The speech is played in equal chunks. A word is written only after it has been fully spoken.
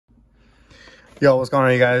Yo, what's going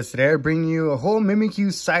on, you guys? Today I bring you a whole Mimikyu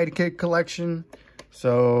sidekick collection.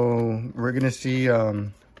 So we're gonna see,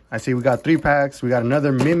 I see we got 3 packs. We got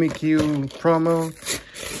another Mimikyu promo,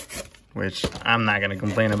 which I'm not gonna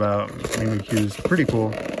complain about. Mimikyu's pretty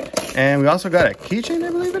cool. And we also got a keychain, I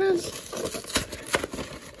believe it is.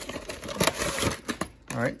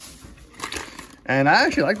 All right. And I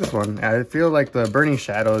actually like this one. I feel like the Burning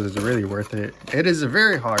Shadows is really worth it. It is a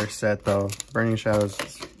very hard set though. Burning Shadows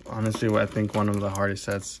is honestly what I think one of the hardest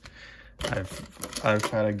sets I've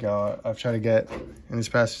tried to get in these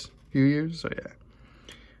past few years. So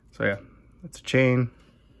yeah, it's a chain.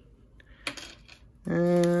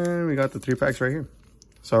 And we got the 3 packs right here.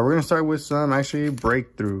 So we're gonna start with some actually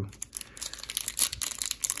breakthrough.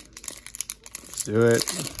 Let's do it.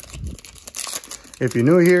 If you're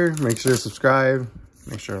new here, make sure to subscribe,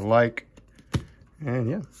 make sure to like, and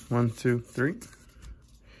yeah, 1, 2, 3.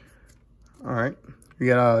 All right, we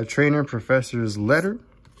got a Trainer Professor's Letter,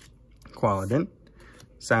 Qualadin,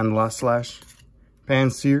 Sandlot Slash,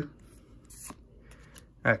 Panseer,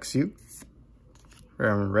 Axew,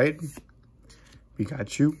 Raid,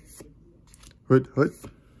 Pikachu, Hood.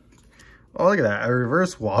 Oh, look at that, a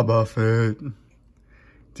reverse Wobbuffet.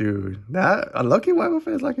 Dude, a lucky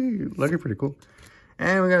Wobbuffet is looking pretty cool.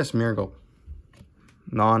 And we got a Smeargle,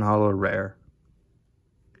 non-holo rare.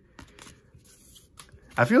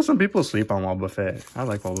 I feel some people sleep on Wobbuffet. I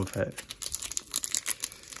like Wobbuffet.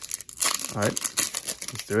 All right,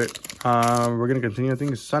 let's do it. We're gonna continue. I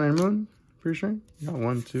think it's Sun and Moon. Pretty sure. We got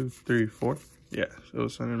 1, 2, 3, 4. Yeah, so it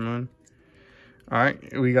was Sun and Moon. All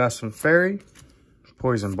right, we got some Fairy,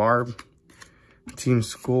 Poison Barb, Team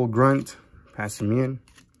Skull Grunt, Passimian,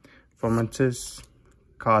 Fomantis,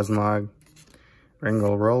 Cosmog,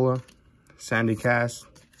 Rangalola, Sandy Cast,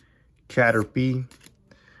 Caterpie,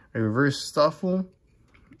 a Reverse Stuffle,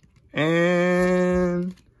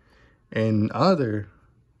 and another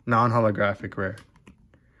non-holographic rare.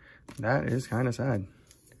 That is kind of sad.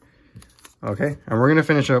 Okay, and we're gonna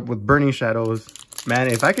finish up with Burning Shadows. Man,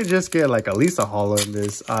 if I could just get like at least a holo in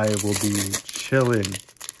this, I will be chilling.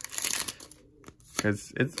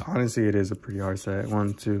 Because honestly, it is a pretty hard set.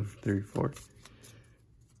 1, 2, 3, 4.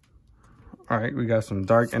 All right, we got some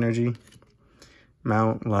Dark Energy,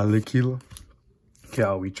 Mount Lalikila,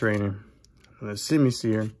 Kiawe Trainer, the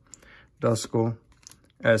Simisear, Duskull,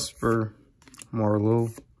 Esper,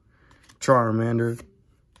 Morlul, Charmander,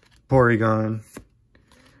 Porygon,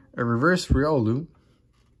 a Reverse Riolu,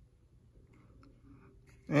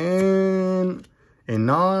 and a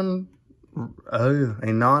non-holo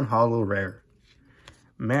rare.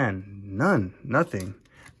 Man, nothing.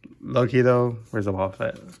 Lucky though, where's the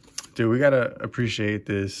Wobbuffet? Dude, we gotta appreciate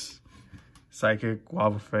this Psychic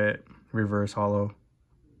Wobbuffet reverse holo.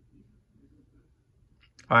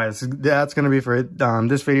 Alright, so that's gonna be for it.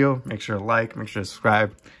 This video. Make sure to like, make sure to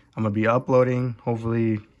subscribe. I'm gonna be uploading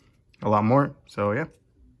hopefully a lot more. So yeah.